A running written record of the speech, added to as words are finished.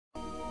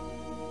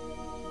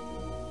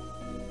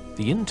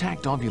The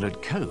intact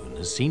ovulate cone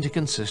is seen to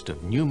consist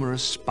of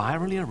numerous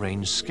spirally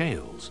arranged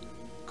scales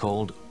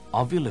called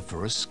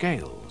ovuliferous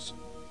scales.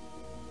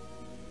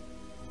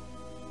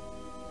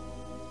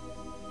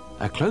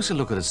 A closer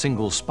look at a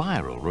single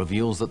spiral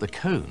reveals that the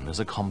cone is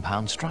a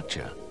compound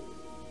structure.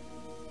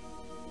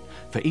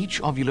 For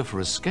each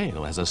ovuliferous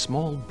scale has a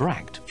small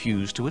bract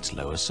fused to its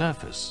lower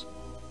surface.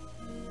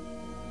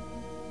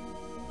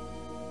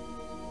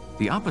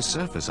 The upper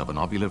surface of an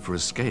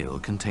ovuliferous scale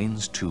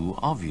contains 2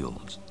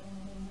 ovules.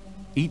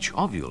 Each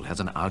ovule has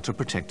an outer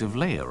protective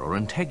layer or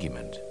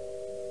integument.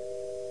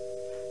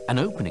 An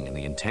opening in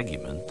the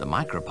integument, the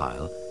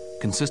micropyle,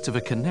 consists of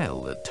a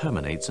canal that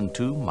terminates in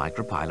 2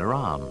 micropylar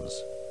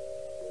arms,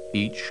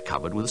 each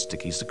covered with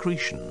sticky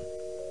secretion.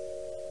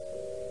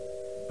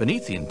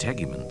 Beneath the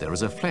integument there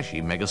is a fleshy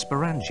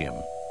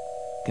megasporangium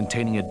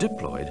containing a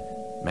diploid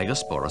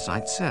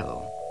megasporocyte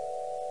cell.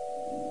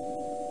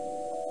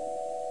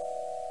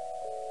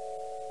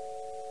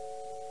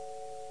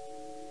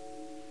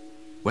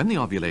 When the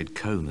ovulate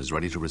cone is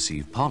ready to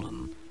receive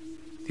pollen,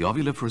 the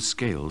ovuliferous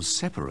scales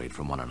separate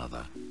from one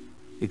another,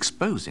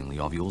 exposing the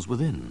ovules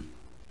within.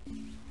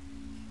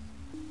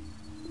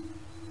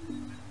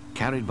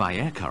 Carried by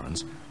air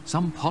currents,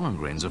 some pollen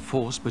grains are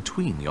forced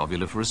between the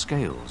ovuliferous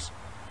scales.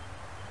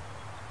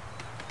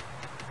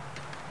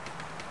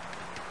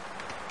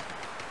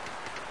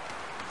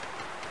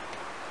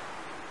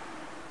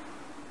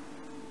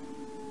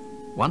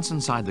 Once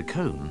inside the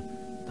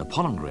cone, the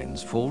pollen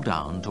grains fall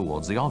down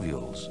towards the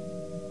ovules.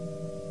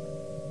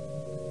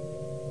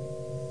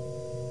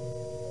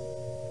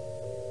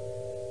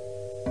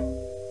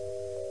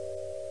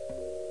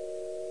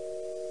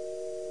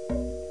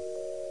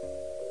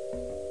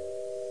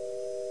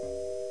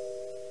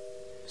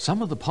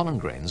 Some of the pollen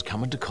grains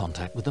come into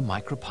contact with the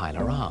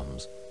micropylar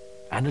arms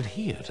and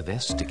adhere to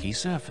their sticky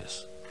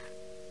surface.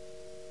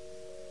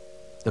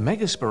 The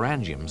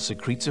megasporangium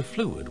secretes a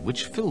fluid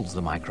which fills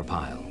the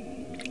micropyle.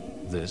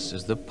 This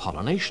is the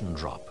pollination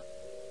drop.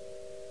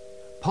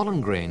 Pollen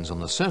grains on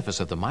the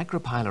surface of the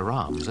micropylar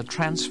arms are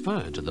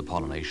transferred to the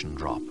pollination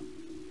drop.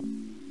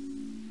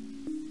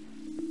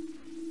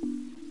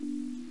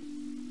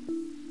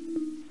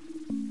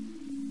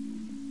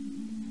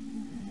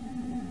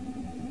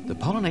 The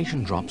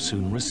pollination drop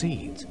soon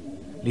recedes,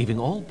 leaving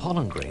all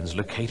pollen grains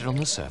located on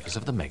the surface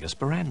of the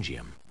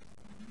megasporangium.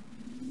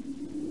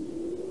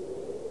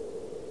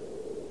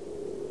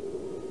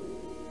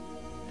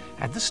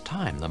 At this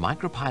time, the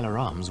micropylar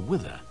arms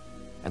wither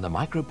and the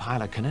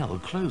micropylar canal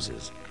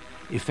closes,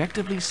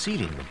 effectively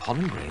sealing the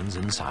pollen grains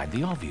inside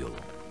the ovule.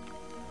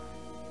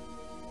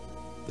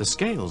 The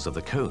scales of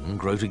the cone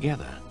grow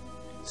together,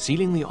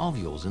 sealing the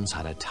ovules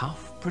inside a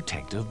tough,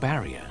 protective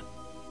barrier.